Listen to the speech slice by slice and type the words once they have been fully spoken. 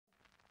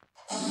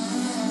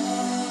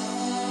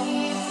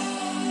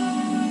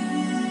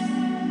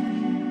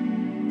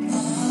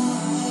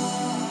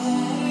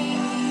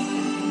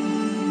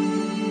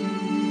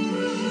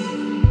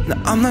Now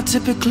I'm not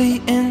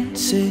typically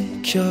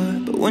insecure,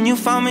 but when you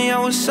found me I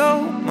was so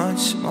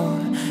much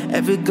more.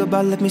 Every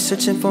goodbye left me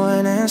searching for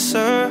an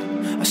answer.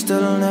 I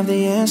still don't have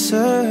the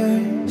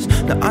answers.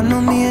 Now I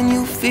know me and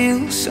you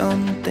feel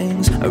some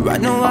things.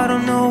 Right now I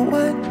don't know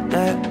what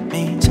that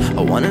means.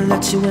 I wanna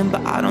let you in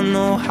but I don't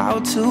know how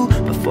to.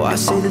 Before I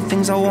say the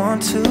things I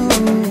want to.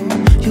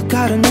 You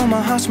gotta know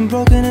my heart's been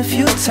broken a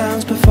few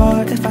times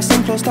before. If I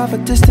seem closed off or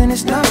distant,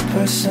 it's not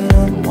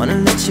personal. I wanna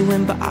let you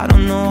in but I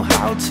don't know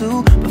how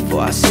to.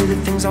 Before I say the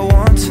things I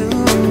want to.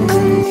 I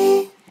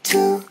need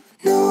to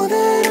know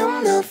that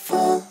I'm not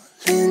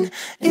falling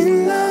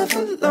in love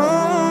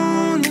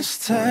alone this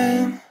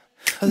time.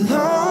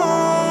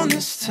 Alone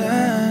this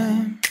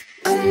time.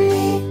 I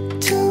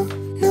need to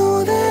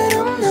know that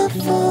I'm not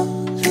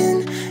falling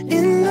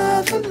in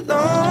love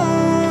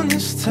alone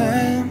this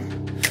time.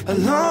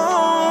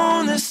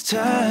 Alone this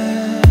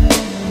time.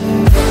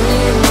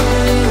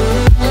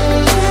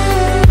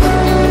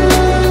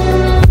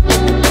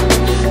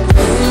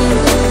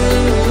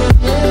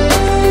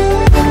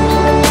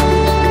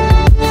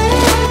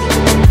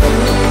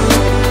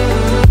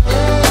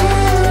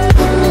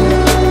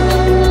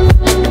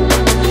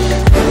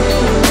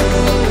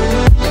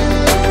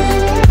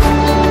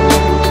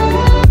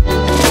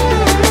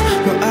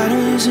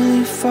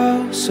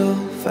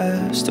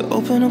 To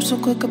open up so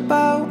quick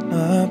about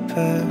my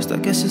past. I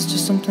guess it's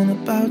just something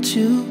about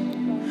you.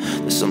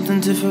 There's something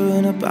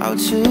different about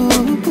you.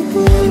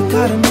 You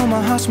gotta know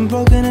my heart's been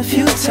broken a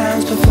few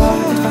times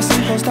before. If I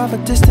seem closed off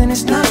or distant,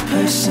 it's not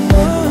personal.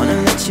 I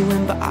wanna let you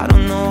in but I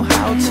don't know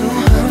how to.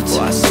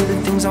 Before I say the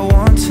things I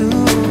want to.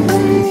 I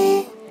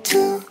need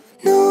to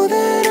know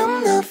that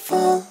I'm not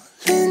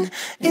falling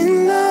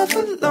in love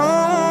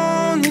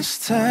alone this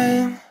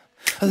time.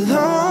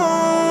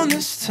 Alone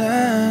this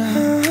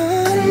time.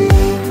 I need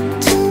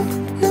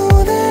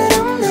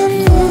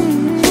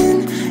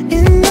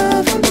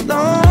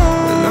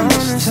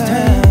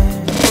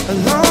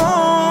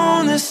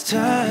alone this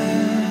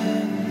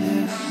time,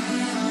 yeah.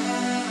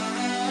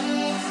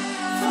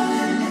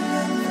 Falling in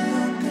love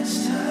alone this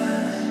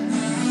time.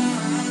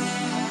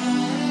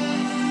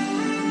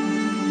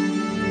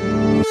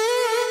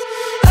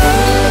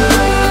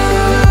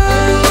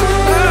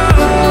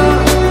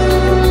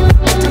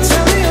 Don't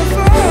tell me I'm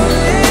falling.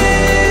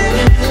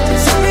 Don't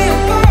tell me I'm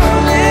falling in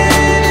love.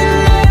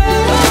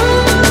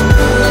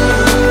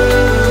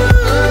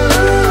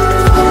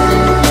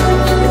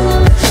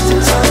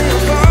 Don't tell me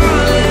I'm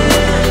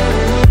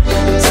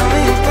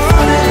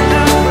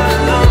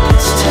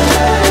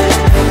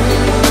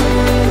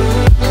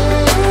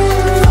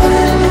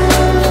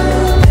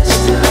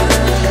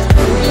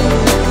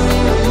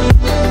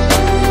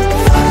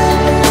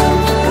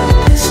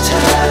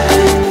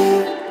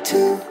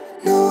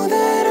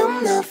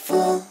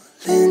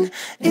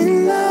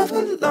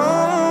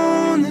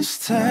alone this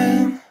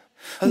time,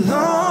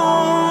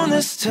 alone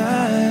this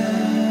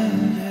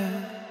time, yeah.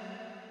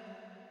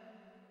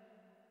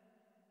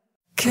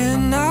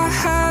 Can I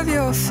have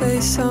your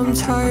face? I'm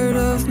tired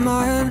of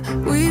mine.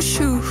 We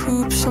shoot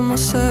hoops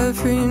almost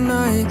every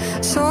night.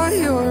 Saw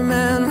your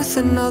man with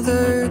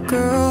another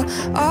girl.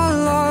 I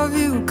love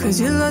you cause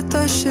you let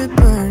that shit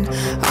burn.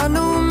 I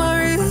know who my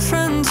real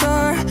friends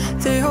are.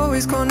 They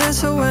always gon'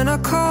 answer when I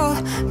call.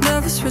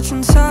 Never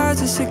switching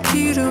sides, it's the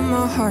key to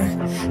my heart.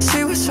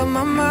 Say what's on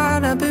my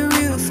mind, I've been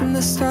real from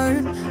the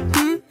start.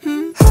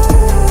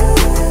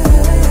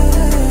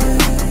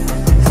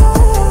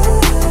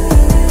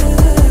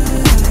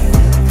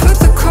 Put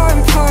the car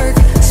in park,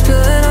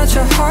 spilling out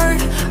your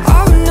heart.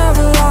 I would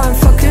never lie, I'm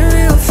fucking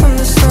real from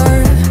the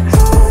start.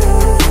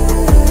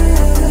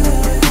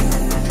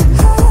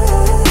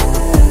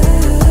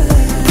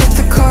 Put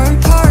the car in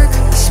park,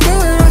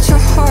 spilling out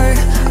your heart.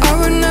 I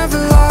would never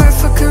lie,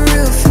 fucking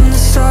real from the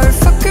start.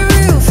 Fucking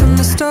real from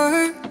the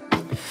start.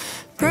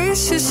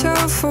 Brace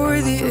yourself for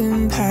the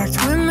impact,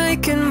 we're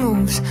making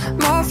moves.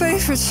 My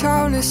favorite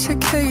sound is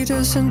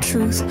cicadas and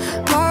truth.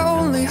 My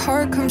only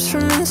heart comes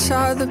from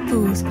inside the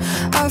booth.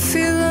 I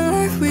feel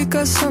alive, we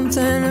got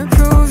something to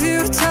prove.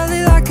 You tell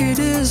it like it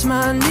is,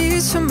 my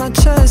knees to my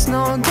chest.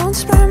 No, don't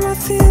spare my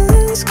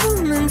feelings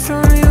coming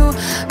from you.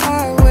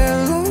 I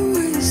will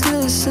always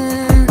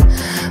listen,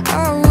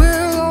 I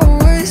will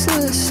always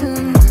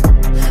listen.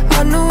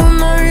 I know who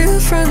my real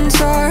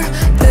friends are.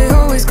 They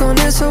always gon'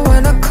 answer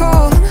when I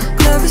call.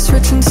 Never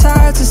switching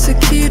sides, it's the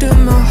key to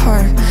my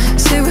heart.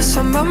 Say what's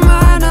on my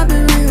mind, I've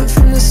been real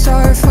from the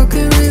start.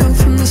 Fucking real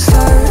from the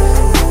start.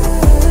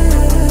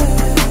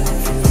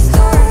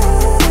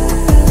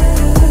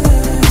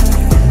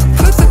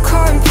 Put the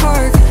car in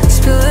park,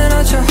 spilling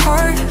out your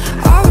heart.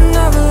 I would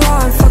never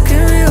lie, I'm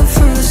fucking real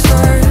from the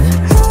start.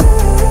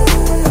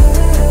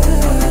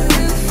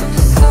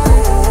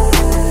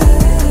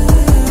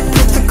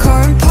 Put the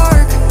car in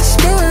park,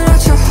 spilling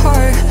out your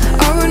heart.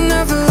 I would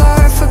never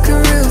lie,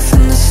 fucking real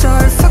from the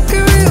start.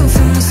 Fucking real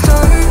from the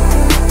start.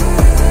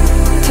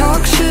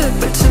 Talk shit,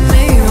 but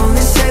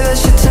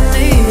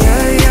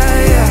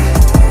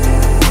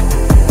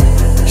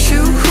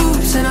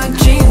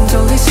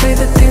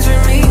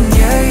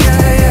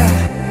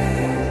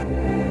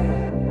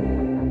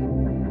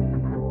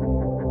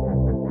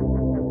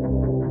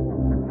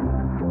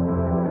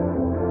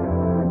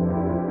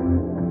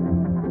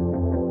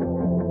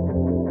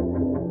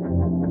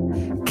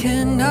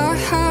not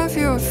have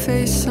your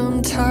face,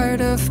 I'm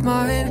tired of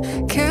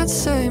mine. Can't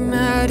stay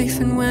mad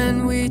even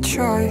when we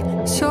try.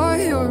 Saw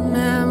your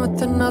man with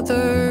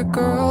another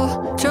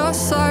girl,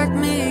 just like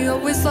me,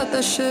 always let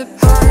the ship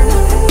burn.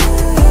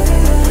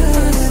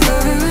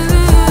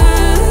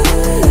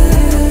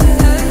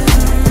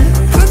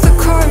 Put the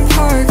car in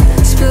park,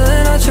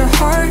 spilling out your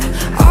heart.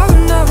 I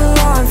would never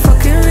lie, I'm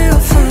fucking real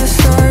from the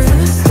start.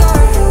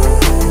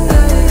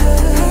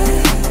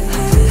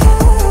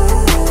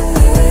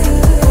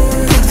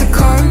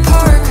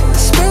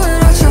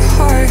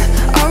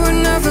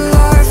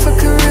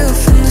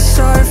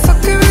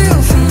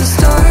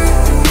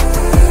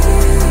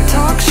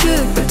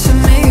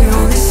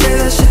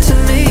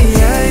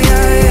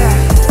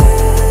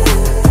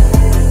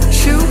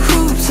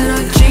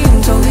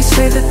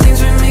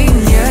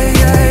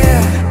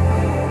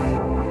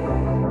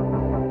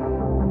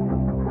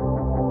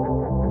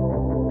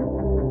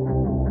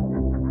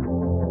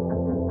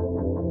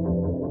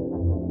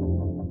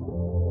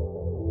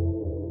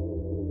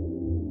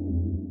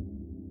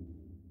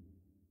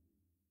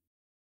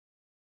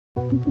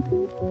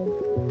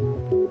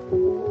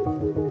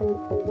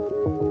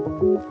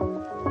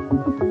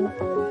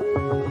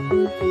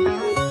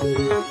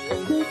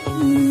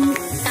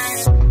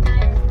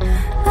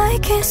 I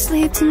can't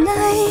sleep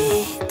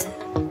tonight,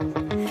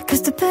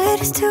 'cause the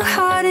bed is too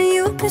hot and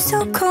you've been so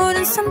cold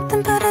and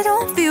something but I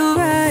don't feel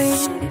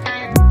right.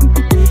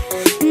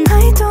 And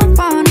I don't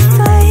wanna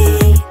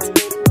fight,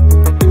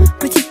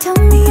 but you tell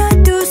me I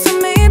do, so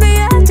maybe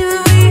I do.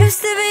 We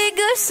used to be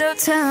good, so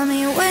tell me,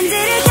 when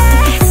did it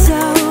get so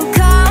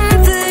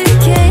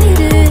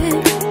complicated?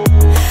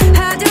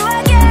 How do I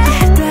get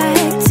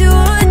back to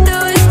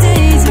those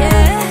days?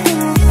 Yeah,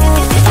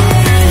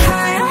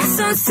 high on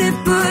some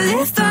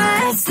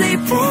simplified,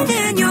 sleeping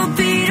in your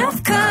beat up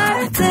car,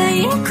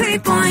 playing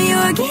creep on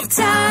your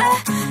guitar.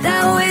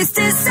 That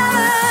wasted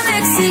summer,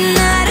 mixing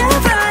out of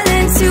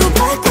Berlin,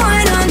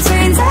 2.1 on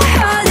trains at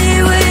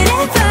Hollywood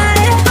and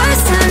Friday.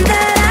 First time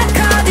that I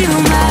called you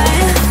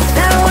mine.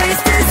 That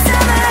wasted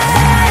summer.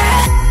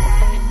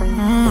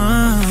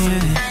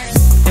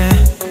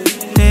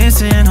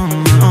 Dancing on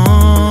my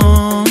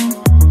own,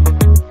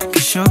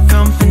 'cause your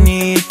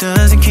company, it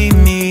doesn't keep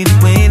me the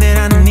way that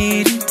I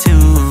need it to.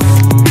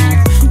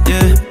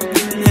 Yeah,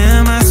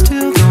 am I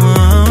still the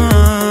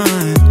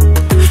one?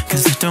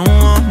 'Cause I don't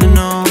wanna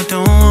know, I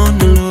don't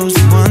wanna lose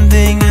the one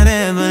thing I'd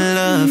ever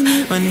love.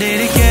 When did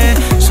it get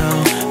so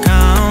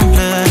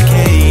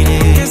complicated?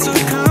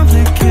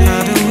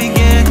 How do we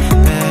get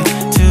back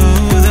to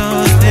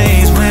those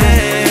days when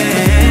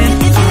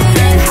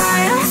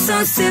High on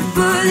some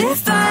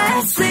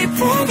simplified,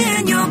 sleeping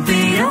in your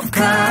beat up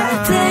car,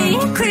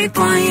 playing creep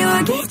on your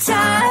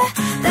guitar.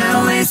 That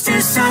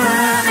wasted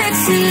summer,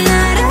 mixing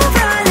out of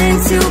Berlin,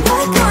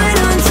 2.1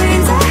 on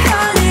trains at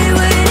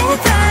Hollywood and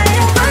Friday.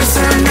 First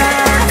time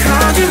that I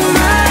called you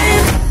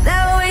mine.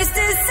 That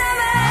wasted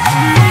summer.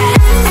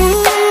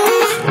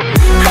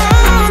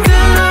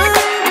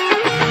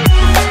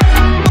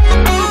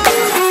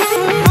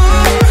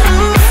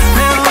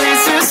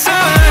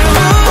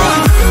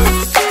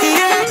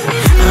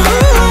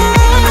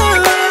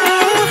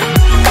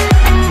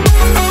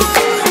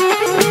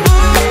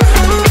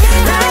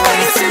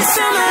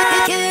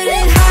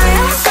 Getting high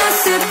on some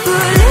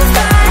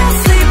simplified,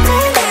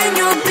 sleeping in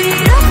your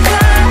beat up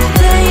car,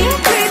 playing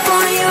creep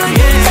on your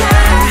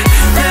guitar.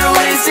 That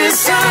wasted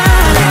summer,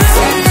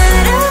 mixing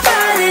out of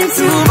Berlin,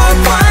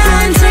 2.1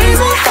 on trains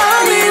at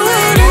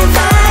Hollywood and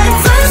Friday.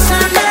 First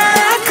time that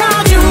I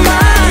called you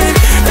mine.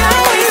 That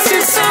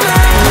wasted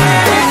summer.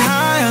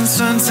 high on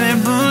Sunset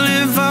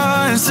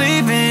Boulevard,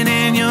 sleeping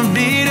in your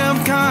beat up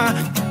car?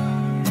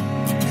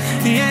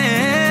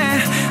 Yeah,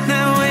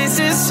 that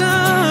wasted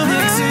summer,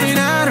 mixing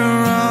out a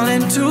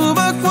rolling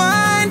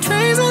 2-buck-wine,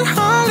 trains in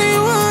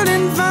Hollywood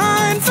and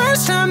Vine.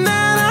 First time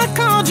that I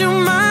called you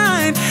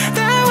mine.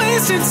 That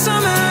wasted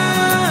summer.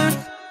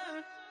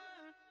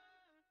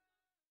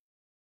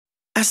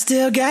 I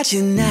still got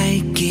your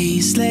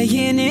Nikes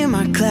laying in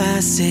my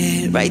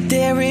closet, right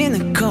there in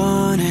the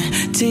corner,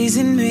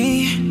 teasing me.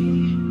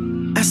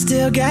 I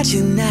still got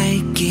your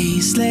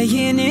Nikes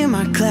laying in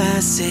my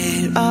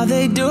closet. All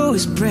they do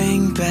is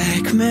bring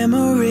back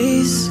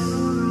memories.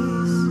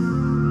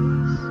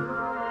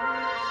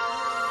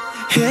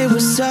 Hey,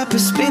 what's up?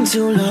 It's been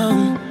too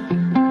long.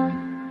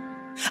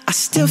 I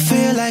still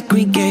feel like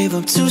we gave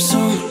up too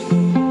soon.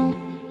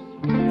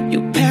 You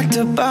packed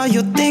up all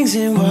your things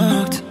and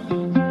walked,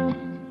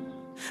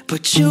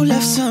 but you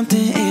left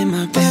something in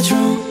my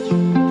bedroom.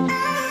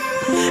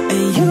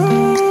 And you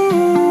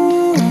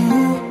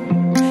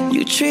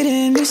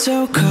treated me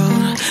so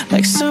cold,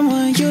 like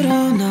someone you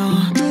don't know.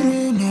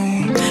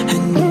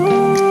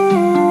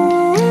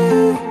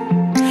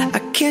 And I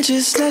can't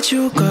just let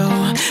you go,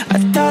 I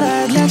thought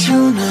I'd let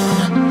you know.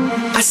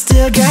 I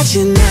still got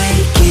your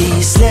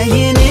Nikes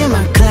laying in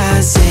my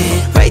closet,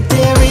 right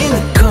there in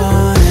the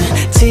corner,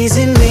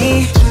 teasing me.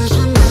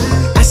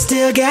 I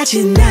still got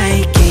your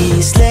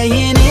Nikes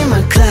laying in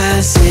my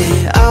closet.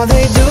 All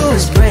they do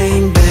is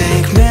bring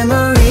back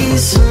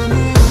memories.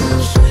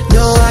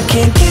 No, I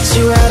can't get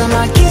you out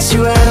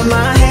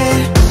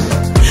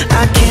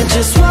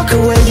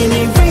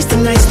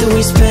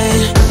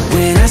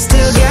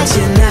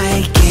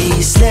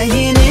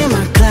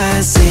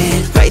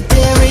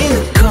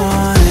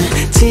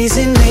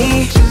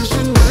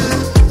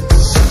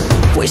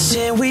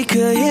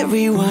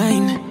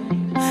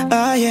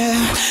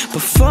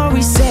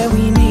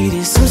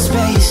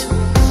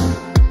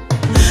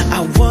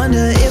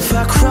wonder if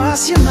I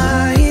cross your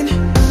mind.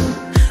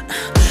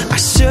 I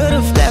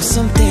should've left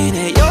something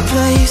at your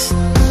place.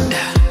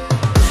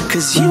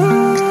 'Cause you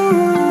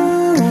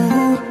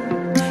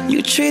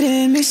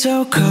treated me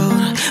so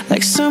cold,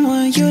 like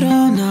someone you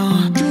don't know.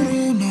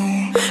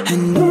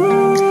 And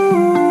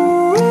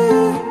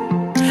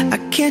I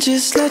can't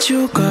just let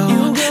you go.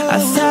 I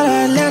thought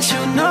I'd let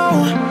you know.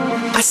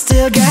 I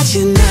still got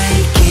your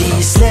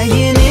Nikes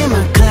laying in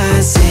my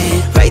closet,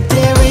 right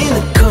there in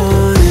the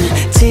corner,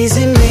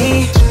 teasing me.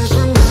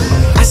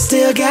 I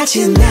still got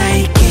your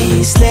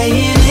Nikes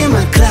laying in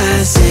my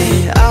closet.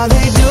 All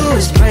they do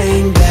is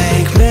bring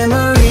back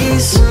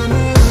memories.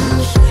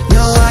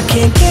 No, I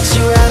can't get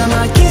you out of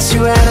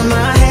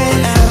my head.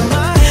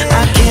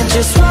 I can't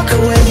just walk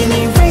away and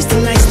erase the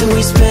nights that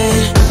we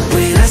spent.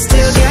 When I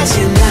still got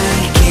your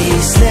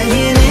Nikes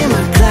laying in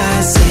my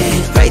closet,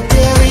 right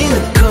there in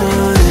the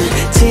corner,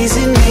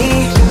 teasing me.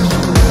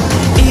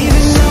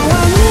 Even though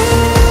I know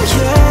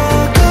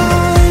you're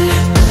gone,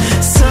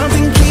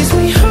 something keeps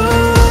me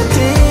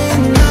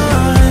holding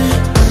on.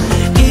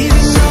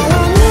 Even though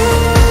I know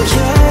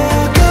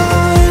you're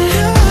gone,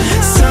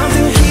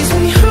 something keeps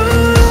me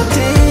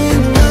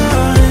holding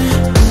on.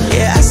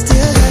 Yeah, I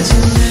still got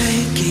your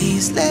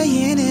Nikes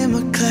laying in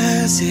my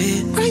closet,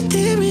 right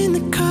there in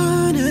the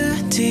corner,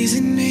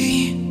 teasing me.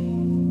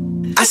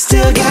 I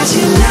still got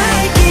your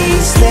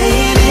Nikes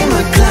laying in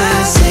my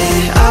closet.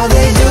 All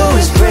they do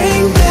is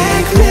bring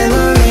back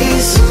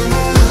memories.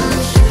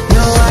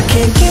 No, I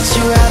can't get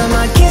you out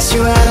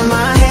of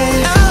my head.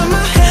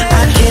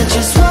 I can't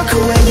just walk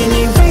away and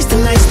erase the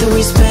nights that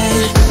we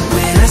spent.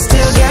 When I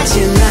still got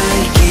your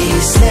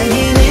Nikes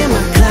laying in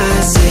my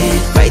closet,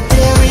 right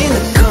there in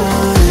the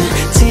corner,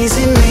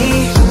 teasing me.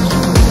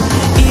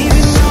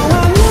 Even though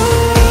I know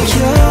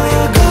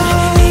you're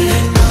gone,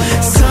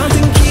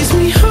 something keeps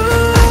me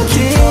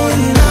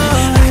holding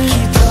on.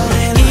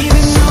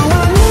 Even though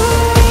I know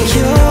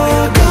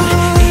you're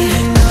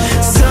gone,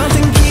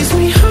 something keeps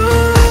me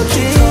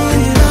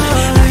holding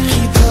on. I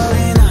keep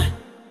holding on.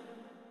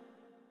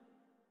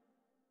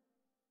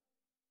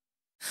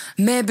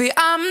 Maybe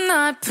I'm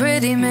not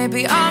pretty,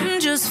 maybe I'm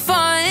just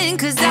fine.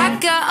 'Cause I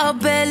got a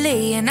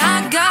belly and I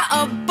got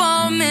a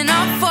bum, and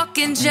I'm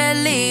fucking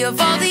jelly of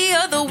all the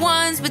other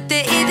ones with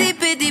their itty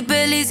bitty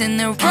bellies and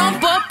their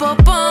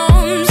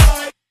rump-up-bums.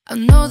 I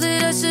know that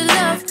I should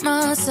love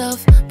myself,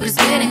 but it's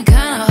getting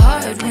kinda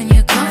hard when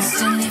you're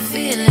constantly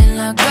feeling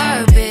like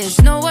garbage.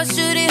 No, I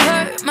shouldn't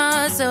hurt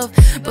myself,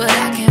 but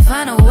I can't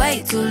find a way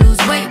to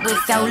lose weight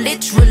without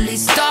literally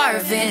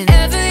starving.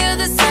 Every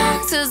other song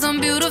says I'm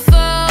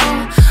beautiful,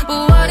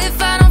 but what if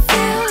I don't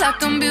feel like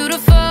I'm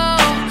beautiful?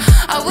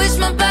 I wish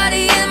my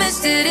body image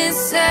didn't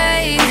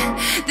say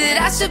that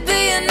I should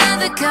be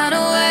another kind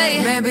of way.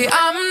 Maybe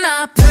I'm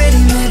not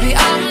pretty, maybe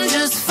I'm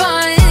just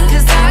fine.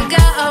 'Cause I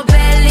got a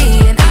belly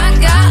and I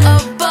got a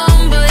bum,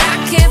 but I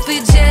can't be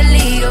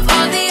jelly of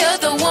all the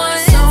other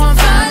ones. So I'm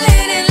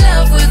falling in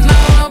love with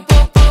my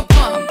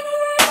rump-up-bum.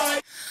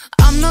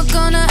 I'm not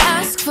gonna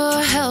ask for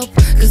help,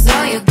 'cause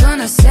all you're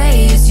gonna say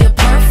is you're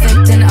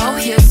perfect and oh,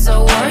 you're so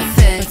worth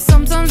it. But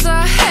sometimes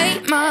I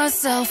hate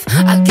myself.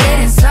 I get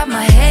inside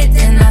my head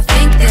and I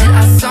think that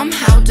I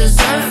somehow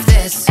deserve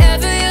this.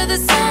 Every other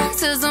song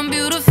says I'm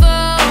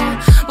beautiful,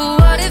 but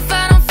what if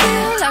I don't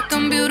feel like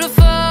I'm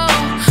beautiful?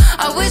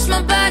 I wish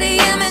my body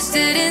image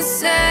didn't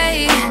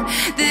say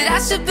that I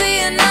should be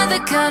another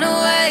kind of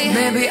way.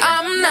 Maybe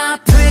I'm not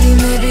pretty,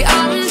 maybe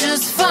I'm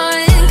just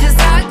fine. 'Cause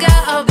I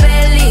got a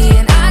belly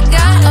and I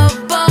got a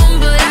bum,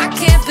 but I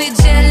can't be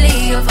jelly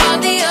of all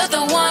the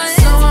other ones.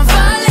 So I'm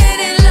falling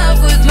in love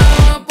with my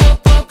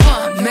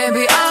rump-up-bum.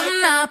 Maybe I'm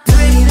not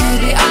pretty,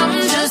 maybe I'm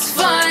just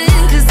fine.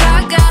 'Cause I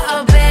got a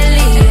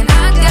belly and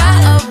I got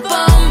a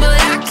bum, but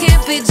I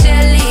can't be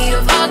jelly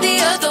of all the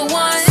other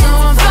ones. So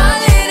I'm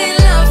falling in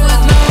love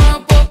with my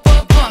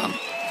rump-up-bum.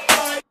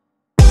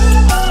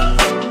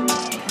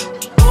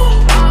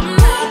 I'm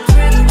not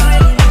pretty,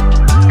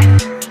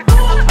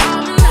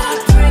 I'm not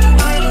pretty,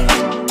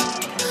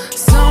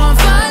 so I'm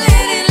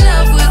falling in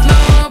love with my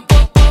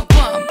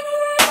rump-up-bum.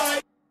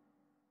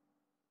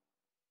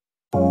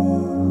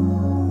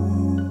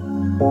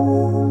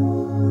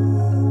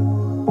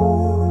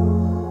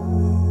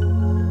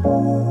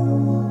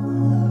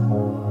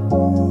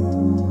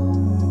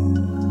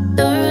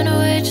 Don't run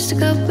away just to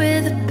go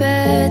with a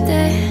bad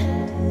day.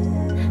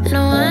 And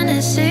I wanna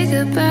say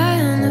goodbye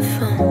on the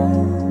phone.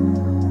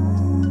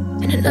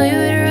 And I know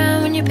you're right around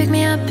when you pick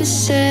me up at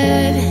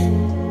 7.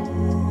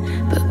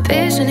 But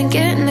babes, when I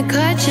get in the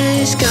car,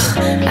 just go.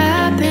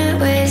 I've been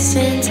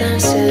wasting time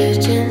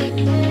searching,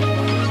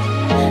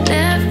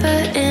 never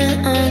in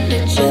on the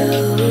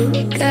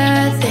joke.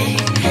 I think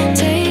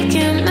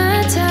taking my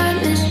time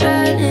is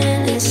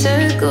running in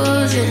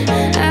circles,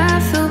 and I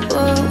feel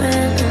bored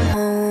when I'm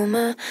home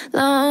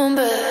alone.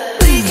 But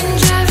we can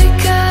drive a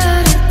car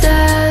to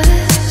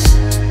Dallas,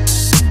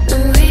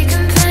 and we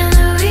can plan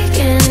the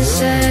weekend at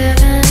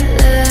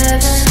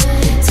 7-Eleven.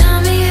 Tell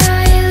me how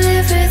you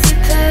live with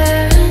your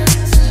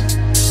parents,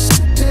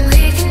 and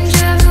we can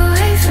drive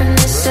away from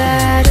the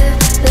side of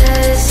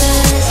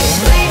lessons.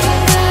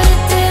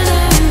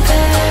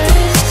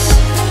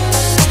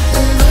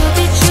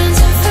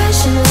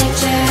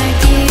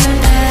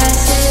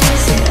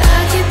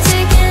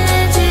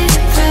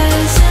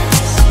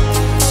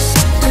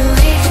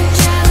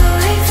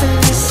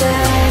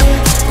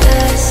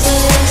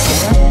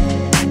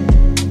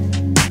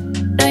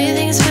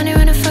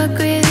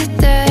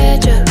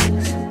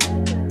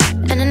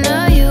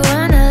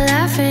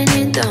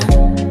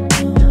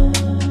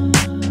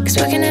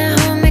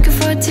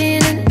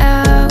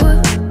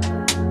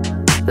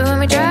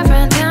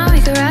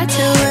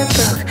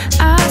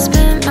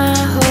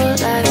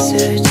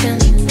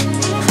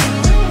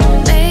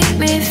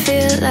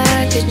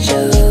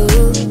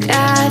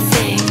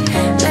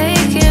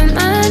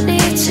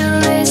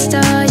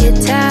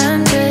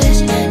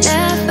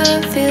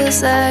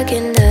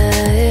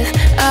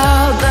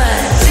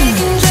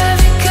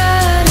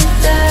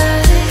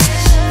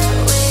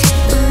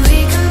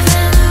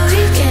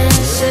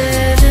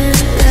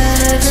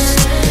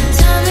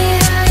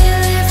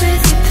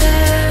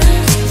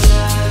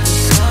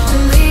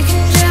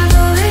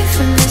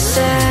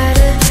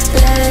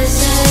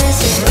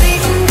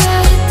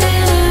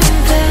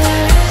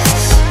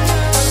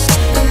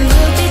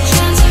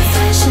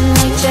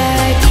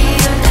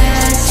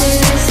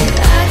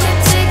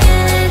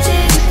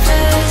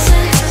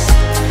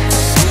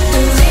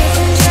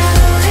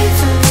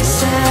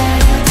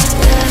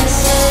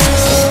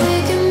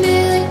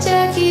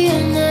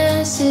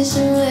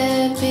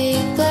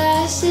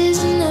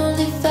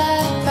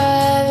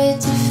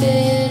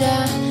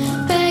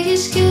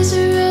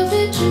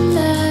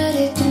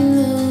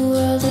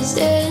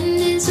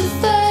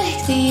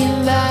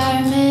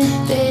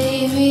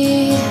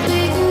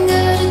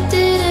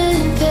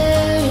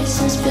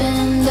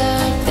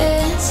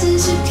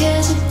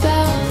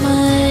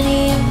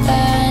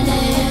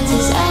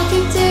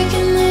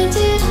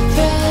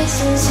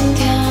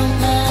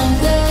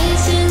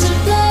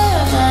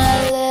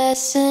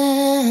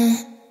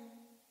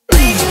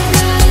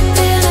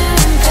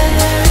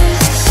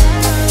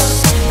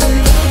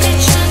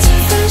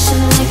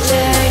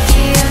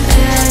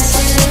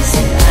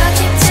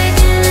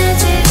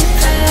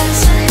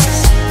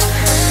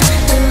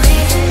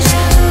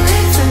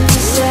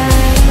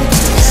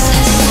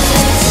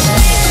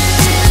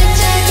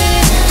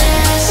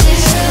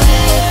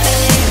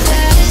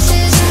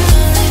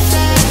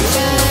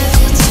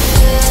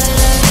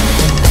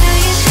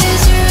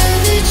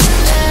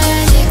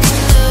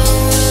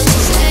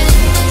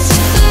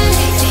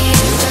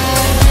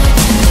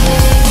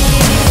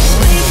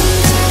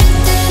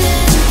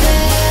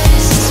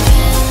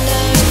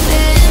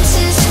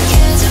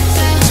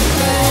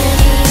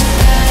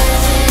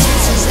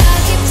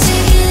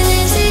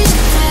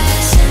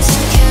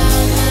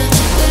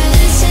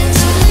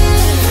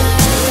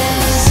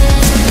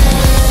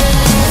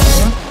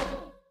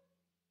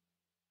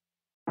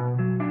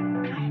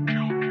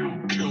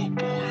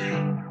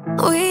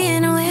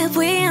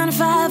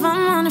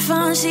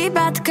 she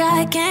about to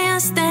cry,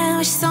 can't stand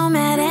when she's so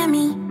mad at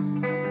me.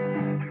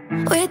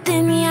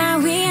 Within the eye,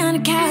 we on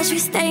the couch, we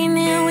staying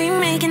there, we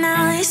making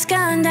out, it's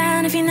going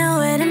down if you know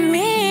what I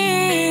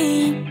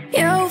mean.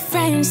 Your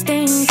friends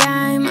think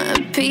I'm a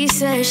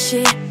piece of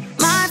shit.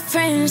 My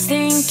friends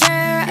think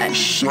you're a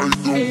psycho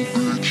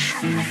bitch.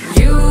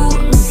 You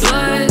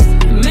plus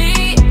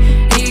me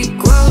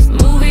equals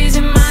movies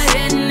in my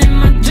head and in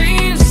my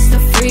dreams. It's a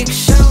freak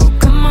show.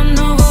 Come on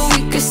over,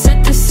 we could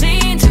set the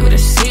scene to the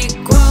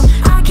sequel.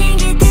 I can't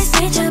get this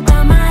bitch up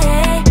out my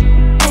head.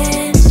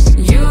 And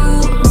you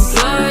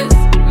plus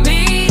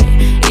me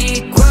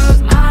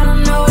equals, I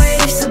don't know where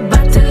this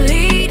about to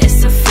lead.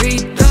 It's a free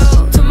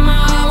throw.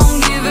 Tomorrow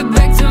won't give it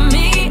back to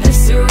me.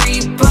 It's a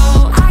repo.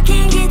 I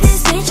can't get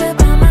this bitch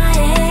up out my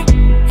head.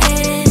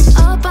 And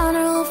up on the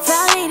roof,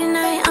 Friday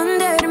tonight,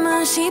 under the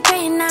moon, she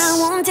praying I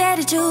won't tell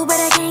the truth, but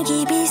I can't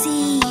keep it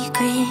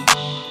secret.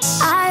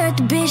 I heard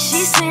the bitch,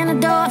 she slammed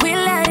the door. We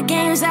love the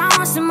games, I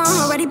want some more.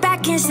 Already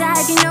back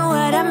inside, you know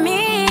what I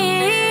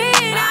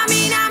mean. I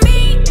mean,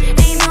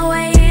 ain't no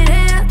way in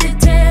hell to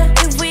tell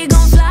if we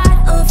gon' fly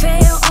or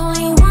fail.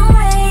 Only one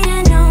way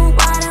to know,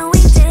 why don't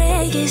we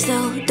take it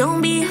slow?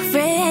 Don't be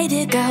afraid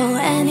to go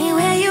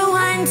anywhere you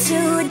want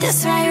to.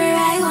 That's right where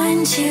I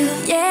want you,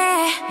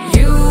 yeah.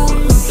 You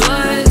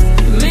plus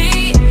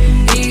me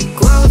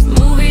equals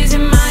movies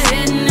in my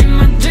head and in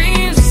my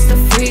dreams. It's the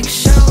freak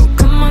show.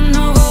 Come on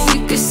over,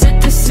 we could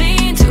set the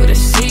scene to the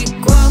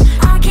sequel.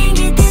 I can't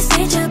get this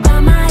bitch up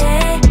out my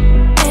head.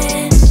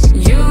 And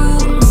you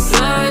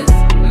plus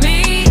me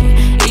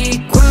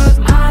equals,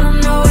 I don't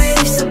know where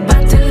this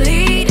about to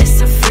lead.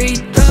 It's a free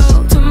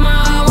throw.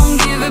 Tomorrow I won't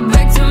give it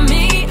back to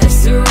me.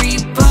 It's a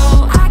repo.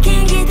 I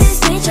can't get this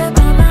bitch up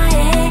out my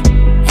head.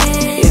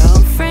 And your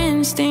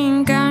friends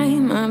think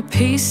I'm a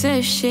piece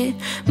of shit.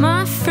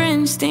 My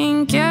friends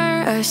think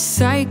you're a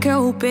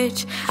psycho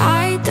bitch.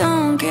 I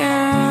don't care.